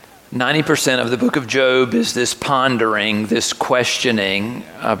90% of the book of Job is this pondering, this questioning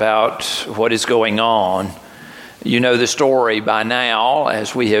about what is going on. You know the story by now,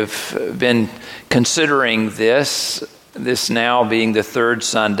 as we have been considering this now being the third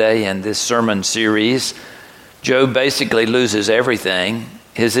Sunday in this sermon series. Job basically loses everything.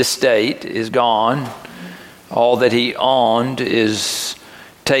 His estate is gone. All that he owned is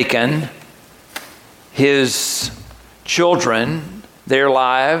taken. His children, their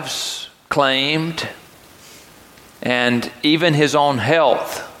lives claimed, and even his own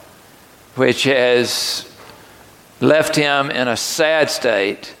health, which has left him in a sad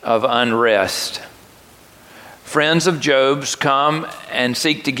state of unrest. Friends of Job's come and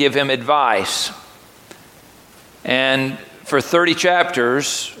seek to give him advice. And for 30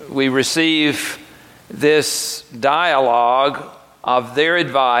 chapters, we receive this dialogue of their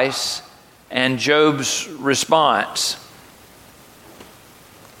advice and Job's response.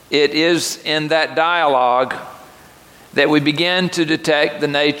 It is in that dialogue that we begin to detect the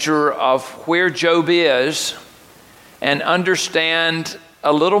nature of where Job is and understand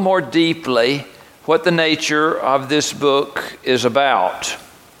a little more deeply what the nature of this book is about.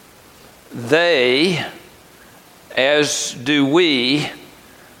 They, as do we,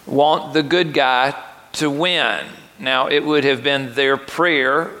 want the good guy to win. Now, it would have been their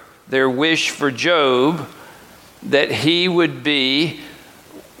prayer, their wish for Job, that he would be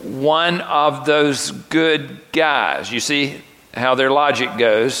one of those good guys. You see how their logic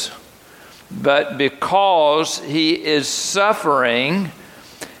goes. But because he is suffering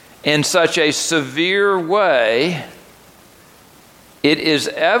in such a severe way, it is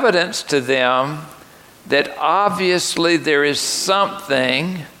evidence to them that obviously there is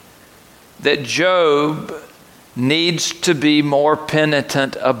something that Job needs to be more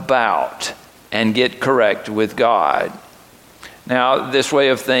penitent about and get correct with God. Now, this way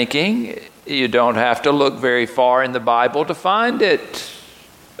of thinking, you don't have to look very far in the Bible to find it.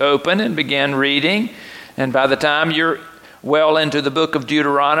 Open and begin reading, and by the time you're well into the book of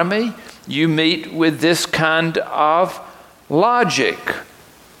Deuteronomy, you meet with this kind of logic.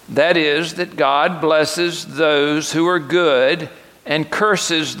 That is, that God blesses those who are good and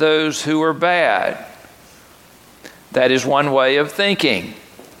curses those who are bad. That is one way of thinking.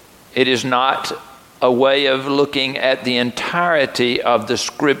 It is not a way of looking at the entirety of the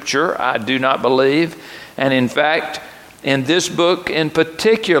Scripture, I do not believe. And in fact, in this book in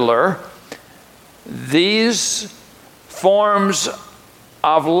particular, these forms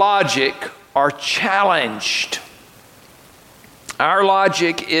of logic are challenged. Our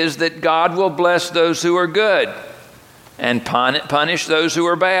logic is that God will bless those who are good and punish those who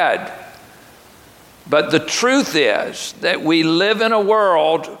are bad. But the truth is that we live in a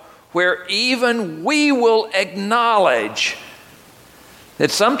world where even we will acknowledge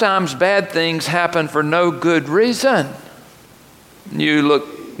that sometimes bad things happen for no good reason. You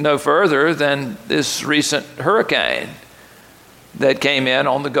look no further than this recent hurricane that came in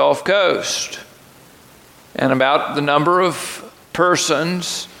on the Gulf Coast. And about the number of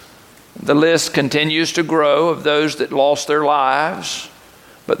persons, the list continues to grow of those that lost their lives,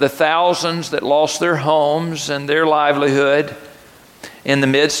 but the thousands that lost their homes and their livelihood in the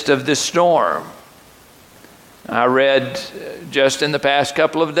midst of this storm. I read just in the past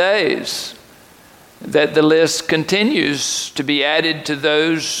couple of days that the list continues to be added to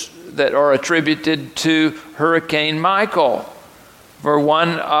those that are attributed to Hurricane Michael. For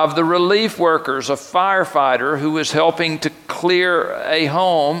one of the relief workers, a firefighter who was helping to clear a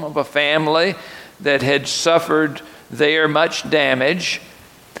home of a family that had suffered there much damage,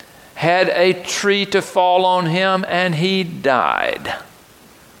 had a tree to fall on him and he died.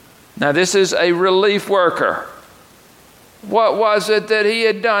 Now, this is a relief worker. What was it that he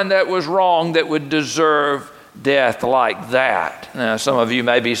had done that was wrong that would deserve death like that? Now, some of you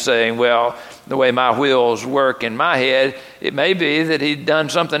may be saying, well, the way my wheels work in my head, it may be that he'd done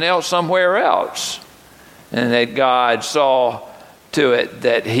something else somewhere else, and that God saw to it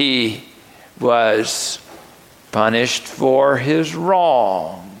that he was punished for his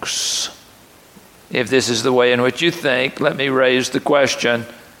wrongs. If this is the way in which you think, let me raise the question,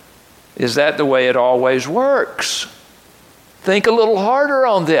 is that the way it always works? Think a little harder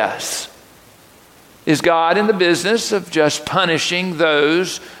on this. Is God in the business of just punishing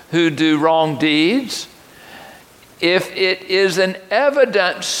those who do wrong deeds? If it is an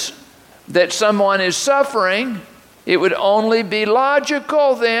evidence that someone is suffering, it would only be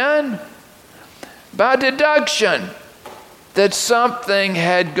logical then, by deduction, that something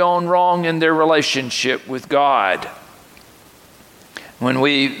had gone wrong in their relationship with God. When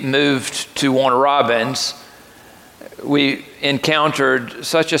we moved to Warner Robins, we encountered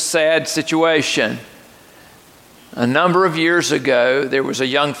such a sad situation. A number of years ago, there was a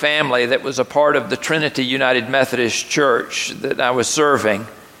young family that was a part of the Trinity United Methodist Church that I was serving.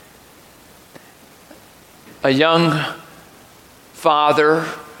 A young father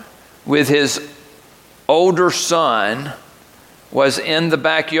with his older son was in the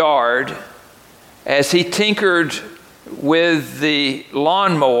backyard as he tinkered with the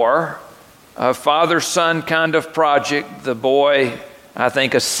lawnmower, a father-son kind of project. The boy, I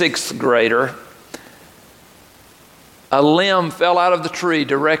think a 6th grader, a limb fell out of the tree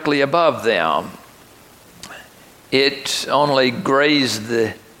directly above them. It only grazed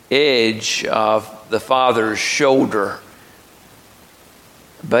the edge of the father's shoulder,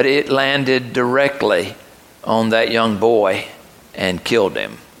 but it landed directly on that young boy and killed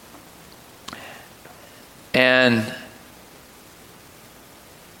him. And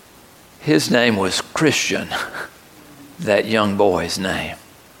his name was Christian, that young boy's name.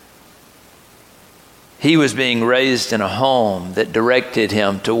 He was being raised in a home that directed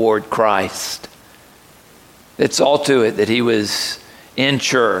him toward Christ. It's all to it that he was in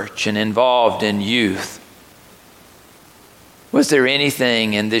church and involved in youth. Was there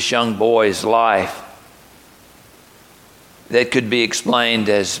anything in this young boy's life that could be explained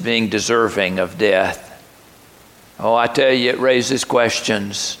as being deserving of death? Oh, I tell you, it raises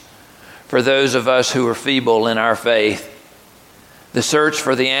questions for those of us who are feeble in our faith. The search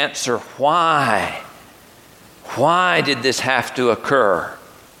for the answer, why? Why did this have to occur?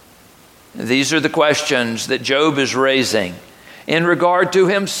 These are the questions that Job is raising in regard to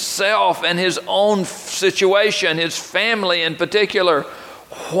himself and his own situation, his family in particular.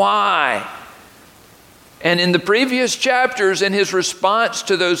 Why? And in the previous chapters, in his response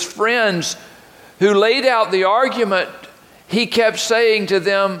to those friends who laid out the argument, he kept saying to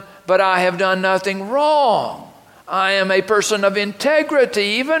them, "But I have done nothing wrong. I am a person of integrity."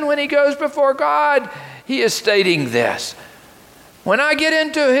 Even when he goes before God, he is stating this. When I get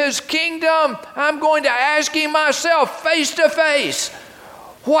into his kingdom, I'm going to ask him myself face to face,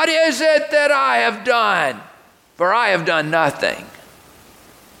 what is it that I have done? For I have done nothing.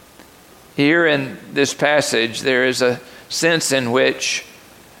 Here in this passage, there is a sense in which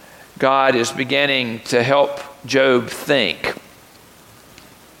God is beginning to help Job think.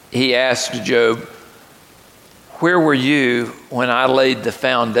 He asked Job, "Where were you when I laid the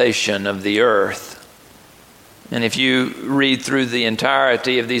foundation of the earth?" And if you read through the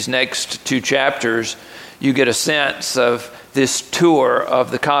entirety of these next 2 chapters, you get a sense of this tour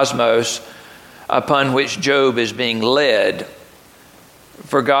of the cosmos upon which Job is being led.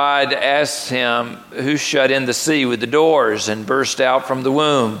 For God asks him, "Who shut in the sea with the doors and burst out from the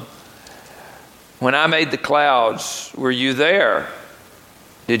womb? When I made the clouds, were you there?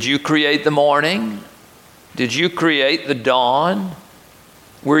 Did you create the morning? Did you create the dawn?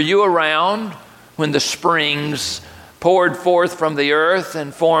 Were you around when the springs poured forth from the earth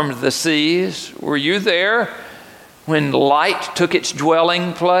and formed the seas? Were you there when light took its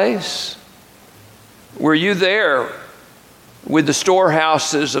dwelling place? Were you there with the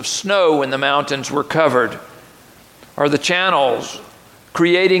storehouses of snow when the mountains were covered? Or the channels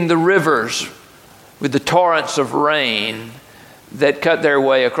creating the rivers with the torrents of rain that cut their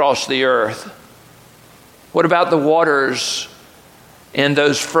way across the earth? What about the waters in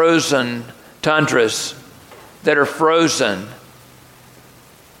those frozen tundras that are frozen,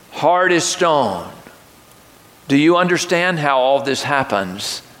 hard as stone? Do you understand how all this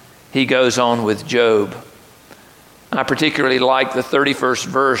happens?" He goes on with Job. I particularly like the 31st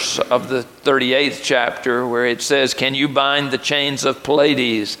verse of the 38th chapter where it says, "Can you bind the chains of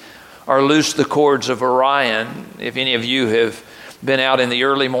Pleiades or loose the cords of Orion?" If any of you have been out in the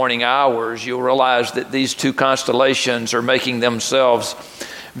early morning hours, you'll realize that these 2 constellations are making themselves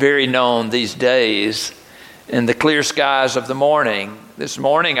very known these days in the clear skies of the morning. This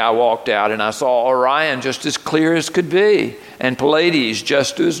morning I walked out and I saw Orion just as clear as could be, and Pleiades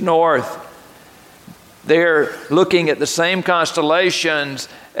just as north. They're looking at the same constellations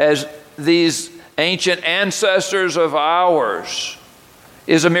as these ancient ancestors of ours.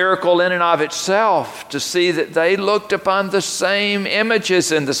 Is a miracle in and of itself to see that they looked upon the same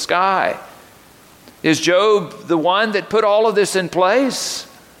images in the sky. Is Job the one that put all of this in place?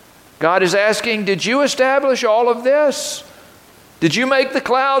 God is asking, did you establish all of this? Did you make the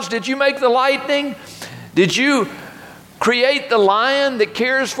clouds? Did you make the lightning? Did you create the lion that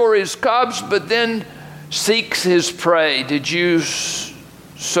cares for his cubs but then seeks his prey? Did you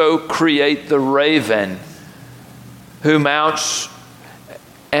so create the raven who mounts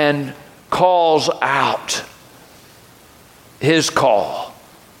and calls out his call?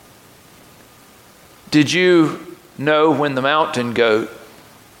 Did you know when the mountain goat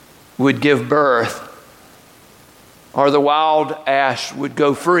would give birth, or the wild ass would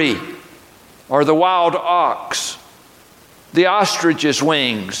go free, or the wild ox, the ostrich's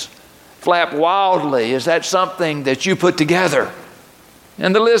wings flap wildly. Is that something that you put together?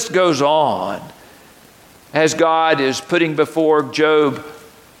 And the list goes on as God is putting before Job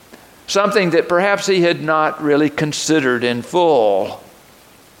something that perhaps he had not really considered in full.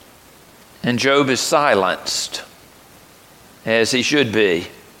 And Job is silenced, as he should be,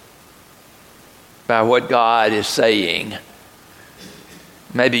 by what God is saying.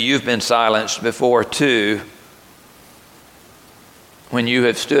 Maybe you've been silenced before too, when you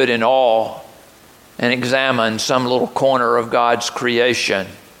have stood in awe and examined some little corner of God's creation.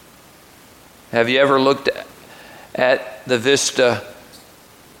 Have you ever looked at the vista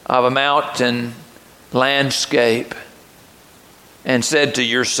of a mountain landscape and said to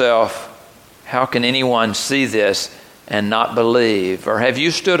yourself, how can anyone see this and not believe? Or have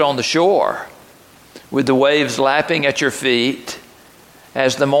you stood on the shore with the waves lapping at your feet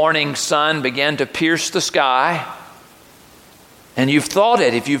as the morning sun began to pierce the sky? And you've thought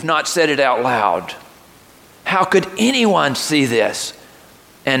it if you've not said it out loud. How could anyone see this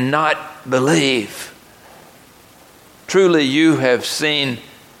and not believe? Truly, you have seen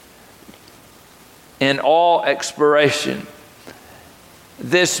in all exploration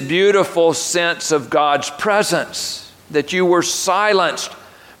this beautiful sense of God's presence, that you were silenced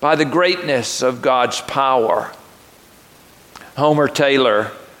by the greatness of God's power. Homer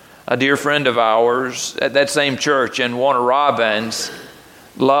Taylor, a dear friend of ours at that same church in Warner Robins,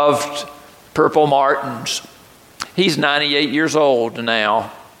 loved purple martins. He's 98 years old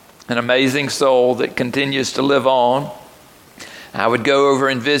now, an amazing soul that continues to live on. I would go over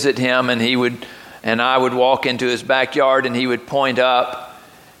and visit him, and I would walk into his backyard, and he would point up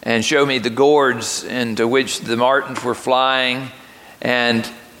and show me the gourds into which the martins were flying. And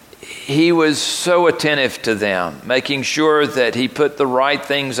he was so attentive to them, making sure that he put the right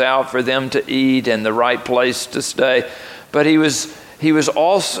things out for them to eat and the right place to stay. But he was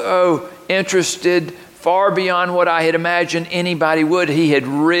also interested far beyond what I had imagined anybody would. He had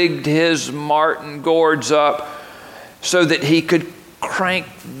rigged his martin gourds up so that he could crank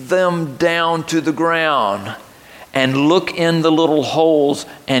them down to the ground and look in the little holes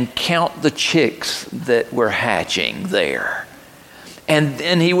and count the chicks that were hatching there. And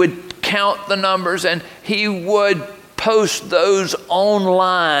then he would count the numbers, and he would post those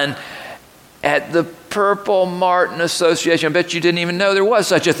online at the Purple Martin Association. I bet you didn't even know there was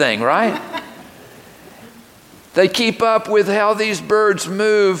such a thing, right? They keep up with how these birds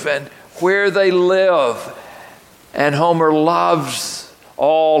move and where they live. And Homer loves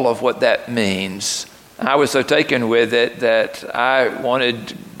all of what that means. I was so taken with it that I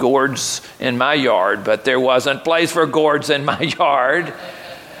wanted gourds in my yard, but there wasn't place for gourds in my yard.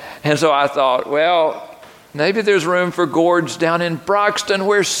 And so I thought, well, maybe there's room for gourds down in Broxton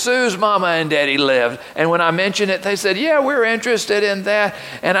where Sue's mama and daddy lived. And when I mentioned it, they said, yeah, we're interested in that.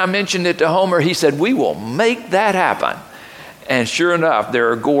 And I mentioned it to Homer. He said, we will make that happen. And sure enough,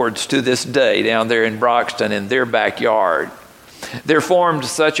 there are gourds to this day down there in Broxton in their backyard. There formed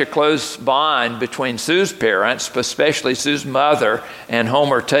such a close bond between Sue's parents, especially Sue's mother and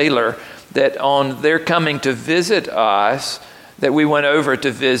Homer Taylor, that on their coming to visit us, that we went over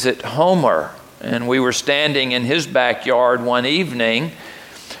to visit Homer. And we were standing in his backyard one evening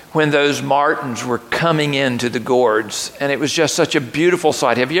when those martins were coming into the gourds. And it was just such a beautiful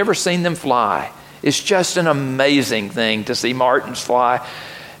sight. Have you ever seen them fly? It's just an amazing thing to see martins fly.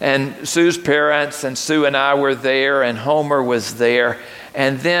 And Sue's parents and Sue and I were there, and Homer was there.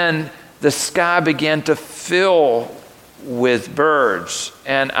 And then the sky began to fill with birds.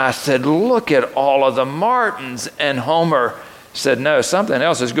 And I said, look at all of the martins. And Homer said, no, something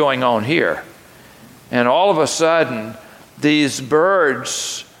else is going on here. And all of a sudden, these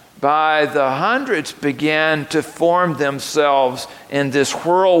birds by the hundreds began to form themselves in this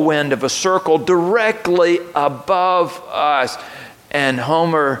whirlwind of a circle directly above us. And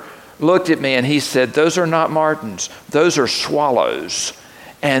Homer looked at me and he said, those are not martins, those are swallows.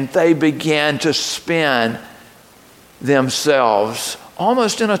 And they began to spin themselves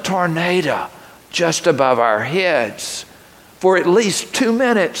almost in a tornado just above our heads. For at least 2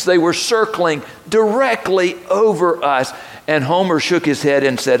 minutes, they were circling directly over us. And Homer shook his head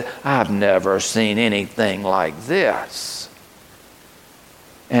and said, I've never seen anything like this.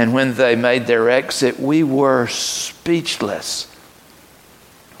 And when they made their exit, we were speechless.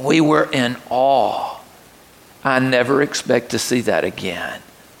 We were in awe. I never expect to see that again.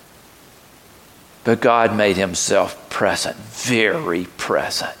 But God made himself present, very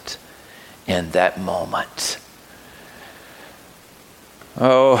present in that moment.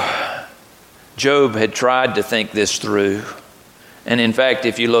 Oh, Job had tried to think this through. And in fact,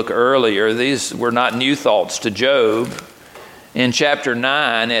 if you look earlier, these were not new thoughts to Job. In chapter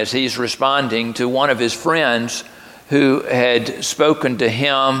 9, as he's responding to one of his friends who had spoken to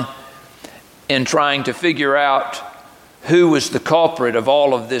him in trying to figure out who was the culprit of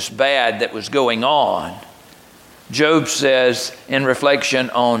all of this bad that was going on, Job says, in reflection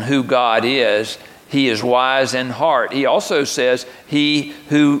on who God is, He is wise in heart. He also says, He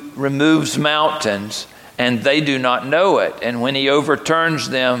who removes mountains and they do not know it. And when He overturns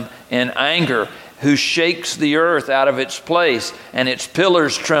them in anger, who shakes the earth out of its place and its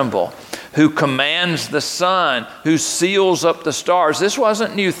pillars tremble, who commands the sun, who seals up the stars. This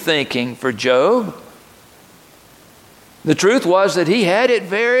wasn't new thinking for Job. The truth was that he had it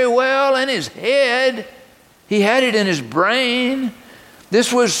very well in his head. He had it in his brain.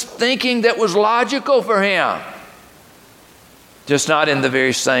 This was thinking that was logical for him, just not in the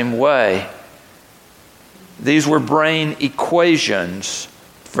very same way. These were brain equations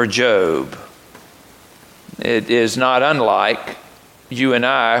for Job. It is not unlike you and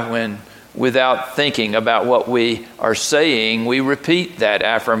I when, without thinking about what we are saying, we repeat that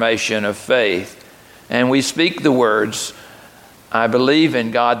affirmation of faith. And we speak the words, I believe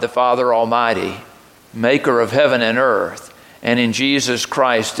in God the Father Almighty, maker of heaven and earth, and in Jesus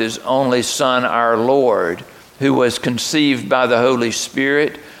Christ, His only Son, our Lord, who was conceived by the Holy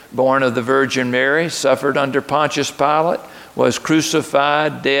Spirit, born of the Virgin Mary, suffered under Pontius Pilate, was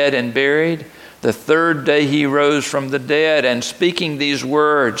crucified, dead, and buried. The third day He rose from the dead. And speaking these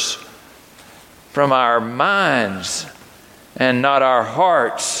words from our minds and not our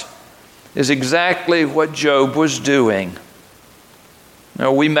hearts is exactly what Job was doing.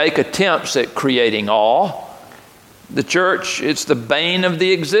 Now, we make attempts at creating awe. The church, it's the bane of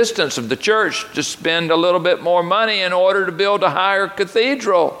the existence of the church to spend a little bit more money in order to build a higher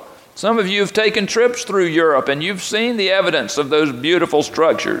cathedral. Some of you have taken trips through Europe and you've seen the evidence of those beautiful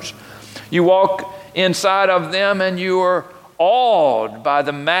structures. You walk inside of them and you are awed by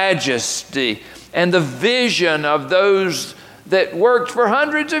the majesty and the vision of those that worked for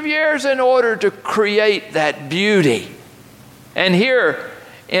hundreds of years in order to create that beauty. And here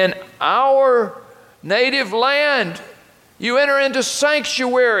in our native land, you enter into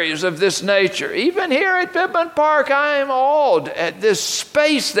sanctuaries of this nature. Even here at Pittman Park, I am awed at this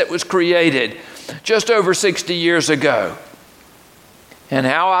space that was created just over 60 years ago. And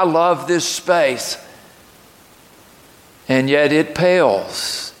how I love this space. And yet it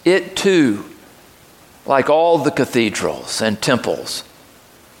pales. It too, like all the cathedrals and temples,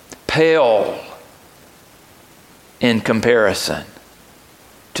 pale in comparison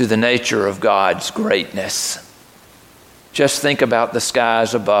to the nature of God's greatness. Just think about the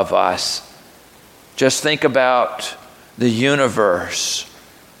skies above us. Just think about the universe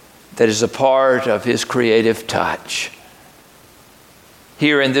that is a part of His creative touch.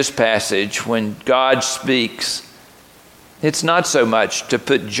 Here in this passage, when God speaks, it's not so much to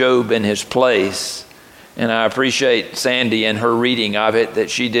put Job in his place. And I appreciate Sandy and her reading of it, that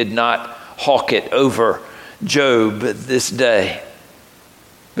she did not hawk it over Job this day,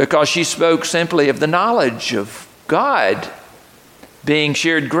 because she spoke simply of the knowledge of God being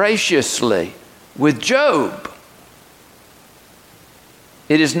shared graciously with Job.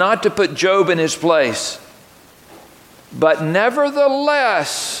 It is not to put Job in his place, but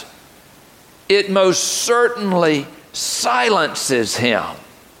nevertheless, it most certainly silences him.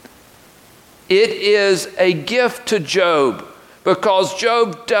 It is a gift to Job because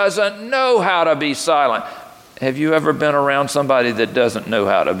Job doesn't know how to be silent. Have you ever been around somebody that doesn't know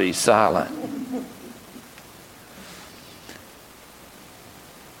how to be silent?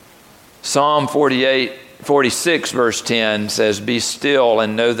 Psalm 46 verse 10 says, "Be still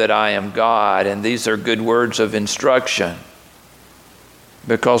and know that I am God." And these are good words of instruction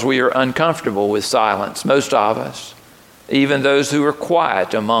because we are uncomfortable with silence. Most of us, even those who are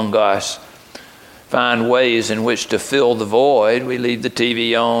quiet among us, find ways in which to fill the void. We leave the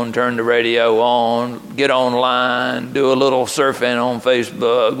TV on, turn the radio on, get online, do a little surfing on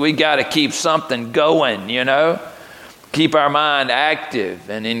Facebook. We got to keep something going, you know. Keep our mind active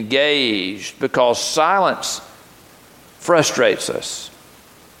and engaged, because silence frustrates us.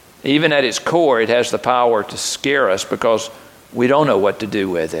 Even at its core, it has the power to scare us because we don't know what to do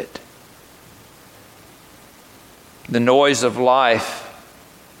with it. The noise of life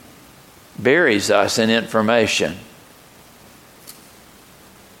buries us in information.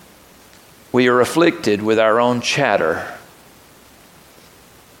 We are afflicted with our own chatter,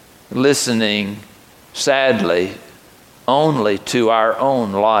 listening, sadly, only to our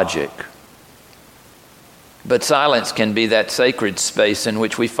own logic. But silence can be that sacred space in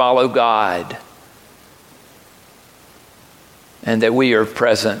which we follow God and that we are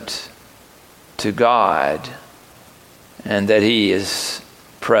present to God and that He is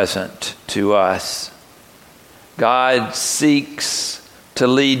present to us. God seeks to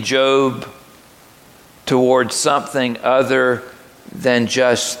lead Job towards something other than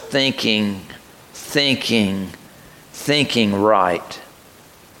just thinking right.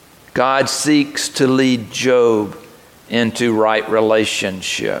 God seeks to lead Job into right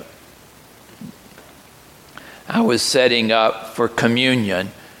relationship. I was setting up for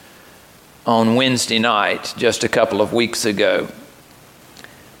communion on Wednesday night just a couple of weeks ago.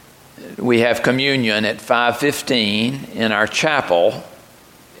 We have communion at 5:15 in our chapel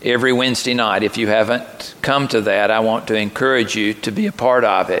every Wednesday night. If you haven't come to that, I want to encourage you to be a part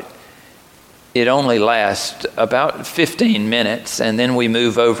of it. It only lasts about 15 minutes, and then we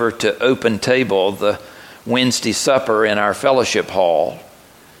move over to Open Table, the Wednesday supper in our fellowship hall.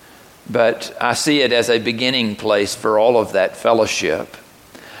 But I see it as a beginning place for all of that fellowship.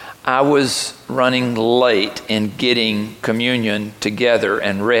 I was running late in getting communion together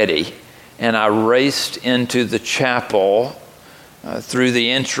and ready, and I raced into the chapel through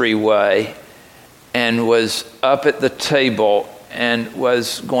the entryway and was up at the table and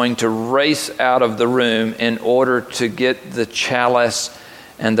was going to race out of the room in order to get the chalice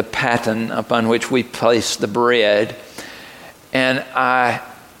and the paten upon which we place the bread. And I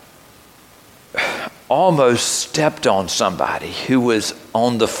almost stepped on somebody who was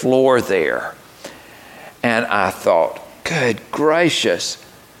on the floor there. And I thought, good gracious,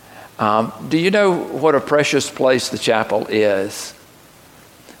 do you know what a precious place the chapel is?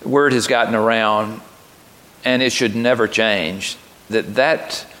 Word has gotten around, and it should never change,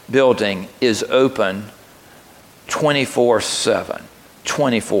 that building is open 24/7.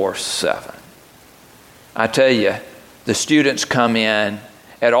 24/7. I tell you, the students come in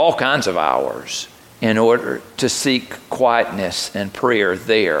at all kinds of hours in order to seek quietness and prayer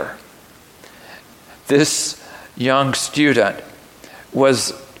there. This young student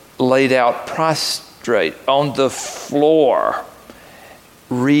was laid out prostrate on the floor,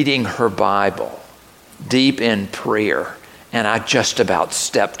 reading her Bible, deep in prayer, and I just about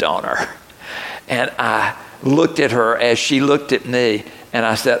stepped on her. And I looked at her as she looked at me, and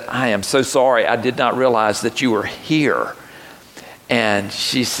I said, I am so sorry. I did not realize that you were here. And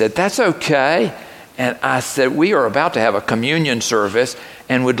she said, that's okay. And I said, we are about to have a communion service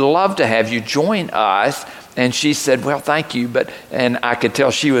and would love to have you join us. And she said, well, thank you. And I could tell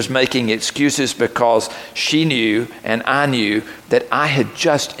she was making excuses because she knew and I knew that I had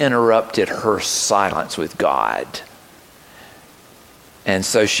just interrupted her silence with God. And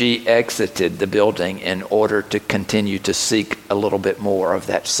so she exited the building in order to continue to seek a little bit more of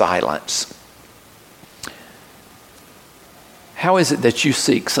that silence. How is it that you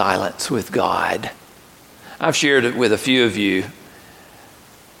seek silence with God? I've shared it with a few of you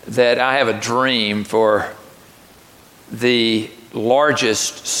that I have a dream for the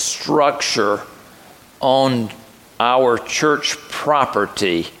largest structure on our church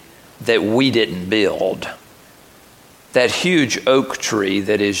property that we didn't build. That huge oak tree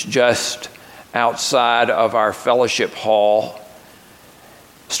that is just outside of our fellowship hall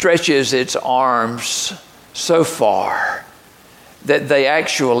stretches its arms so far that they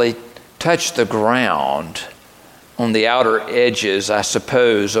actually touch the ground on the outer edges, I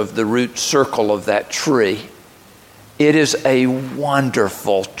suppose, of the root circle of that tree. It is a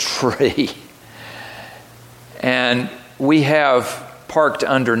wonderful tree. And we have parked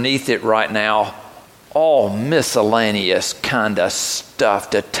underneath it right now all miscellaneous kind of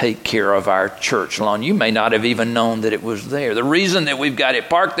stuff to take care of our church lawn. You may not have even known that it was there. The reason that we've got it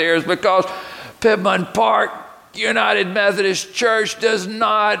parked there is because Pittman Park United Methodist Church does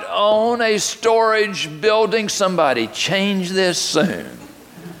not own a storage building. Somebody change this soon.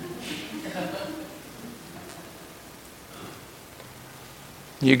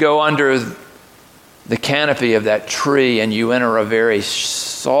 You go under the canopy of that tree and you enter a very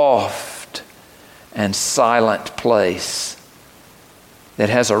soft and silent place that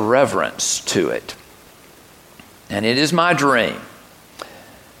has a reverence to it. And it is my dream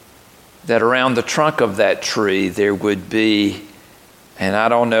that around the trunk of that tree there would be, and I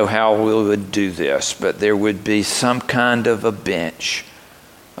don't know how we would do this, but there would be some kind of a bench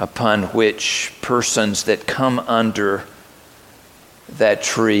upon which persons that come under that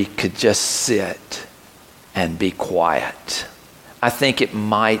tree could just sit and be quiet. I think it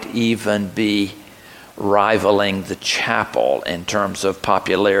might even be rivaling the chapel in terms of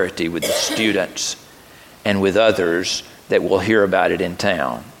popularity with the students and with others that will hear about it in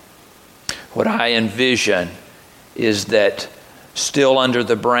town. What I envision is that still under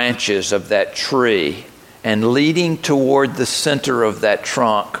the branches of that tree and leading toward the center of that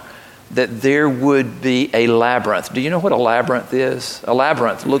trunk, that there would be a labyrinth. Do you know what a labyrinth is? A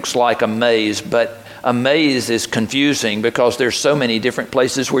labyrinth looks like a maze, but a maze is confusing because there's so many different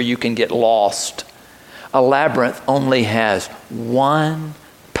places where you can get lost. A labyrinth only has one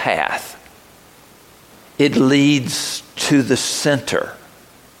path. It leads to the center.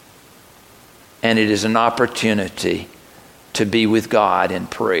 And it is an opportunity to be with God in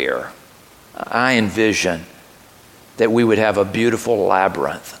prayer. I envision that we would have a beautiful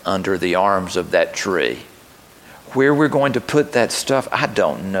labyrinth under the arms of that tree. Where we're going to put that stuff, I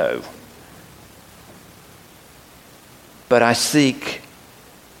don't know. But I seek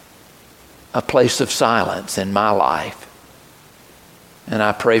a place of silence in my life. And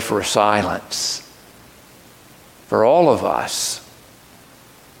I pray for silence for all of us,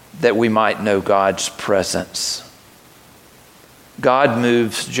 that we might know God's presence. God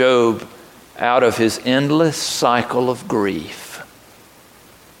moves Job out of his endless cycle of grief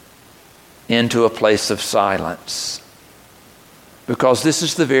into a place of silence, because this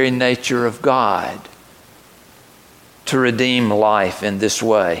is the very nature of God, to redeem life in this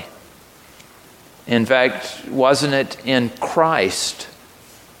way. In fact, wasn't it in Christ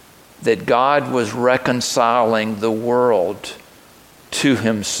that God was reconciling the world to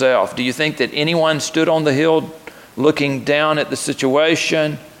himself? Do you think that anyone stood on the hill looking down at the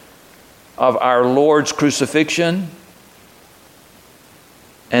situation of our Lord's crucifixion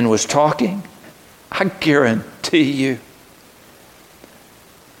and was talking? I guarantee you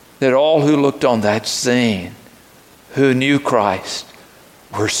that all who looked on that scene, who knew Christ,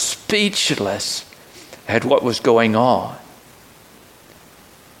 were speechless at what was going on.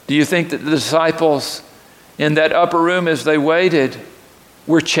 Do you think that the disciples in that upper room, as they waited,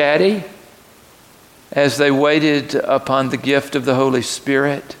 were chatty as they waited upon the gift of the Holy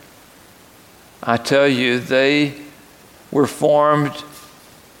Spirit? I tell you, they were formed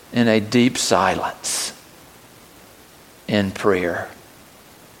in a deep silence in prayer.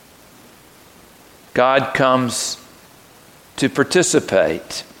 God comes to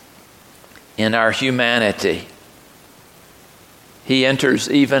participate in our humanity. He enters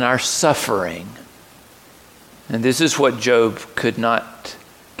even our suffering. And this is what Job could not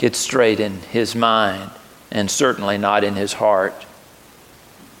get straight in his mind, and certainly not in his heart.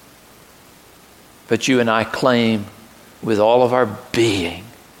 But you and I claim with all of our being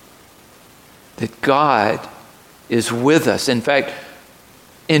that God is with us. In fact,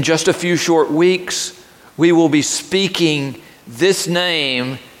 in just a few short weeks, we will be speaking this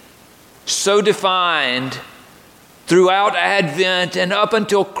name so defined throughout Advent and up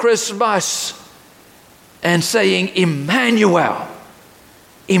until Christmas, and saying, Emmanuel,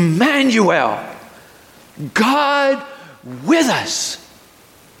 Emmanuel, God with us.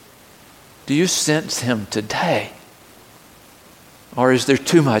 Do you sense him today? Or is there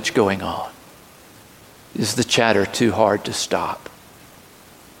too much going on? Is the chatter too hard to stop?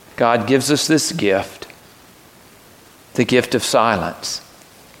 God gives us this gift, the gift of silence,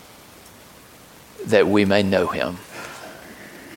 that we may know him.